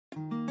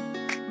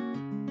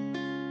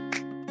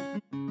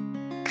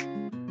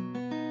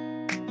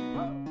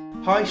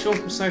Hi, Sean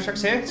from Snow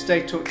Tracks here.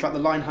 Today to talk about the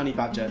Line Honey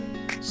Badger.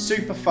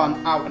 Super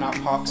fun out and out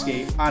park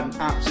ski. I had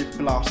an absolute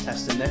blast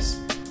testing this.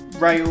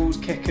 Rails,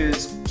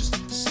 kickers,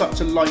 just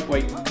such a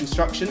lightweight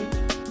construction.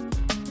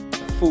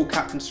 Full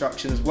cap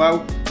construction as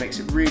well. Makes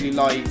it really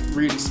light,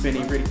 really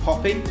spinny, really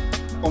poppy.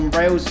 On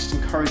rails, it just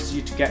encourages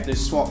you to get those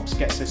swaps,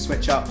 get those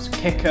switch ups.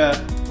 Kicker,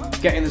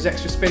 getting those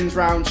extra spins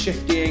round,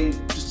 shifting,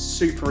 just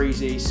super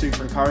easy,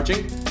 super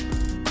encouraging.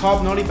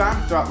 Carbon ollie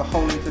band throughout the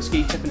whole length of the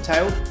ski tip and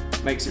tail.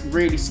 Makes it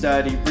really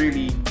sturdy,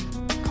 really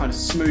kind of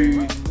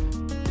smooth,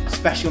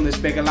 especially on those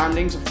bigger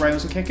landings of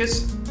rails and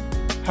kickers.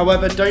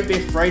 However, don't be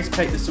afraid to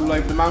take this all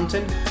over the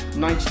mountain.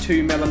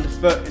 92mm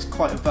underfoot is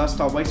quite a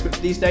versatile waist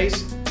width these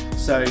days,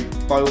 so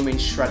by all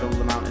means shred all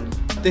the mountain.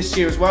 This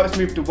year as well, it's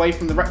moved away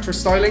from the retro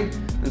styling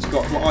and it's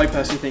got what I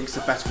personally think is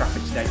the best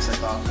graphic to date so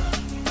far.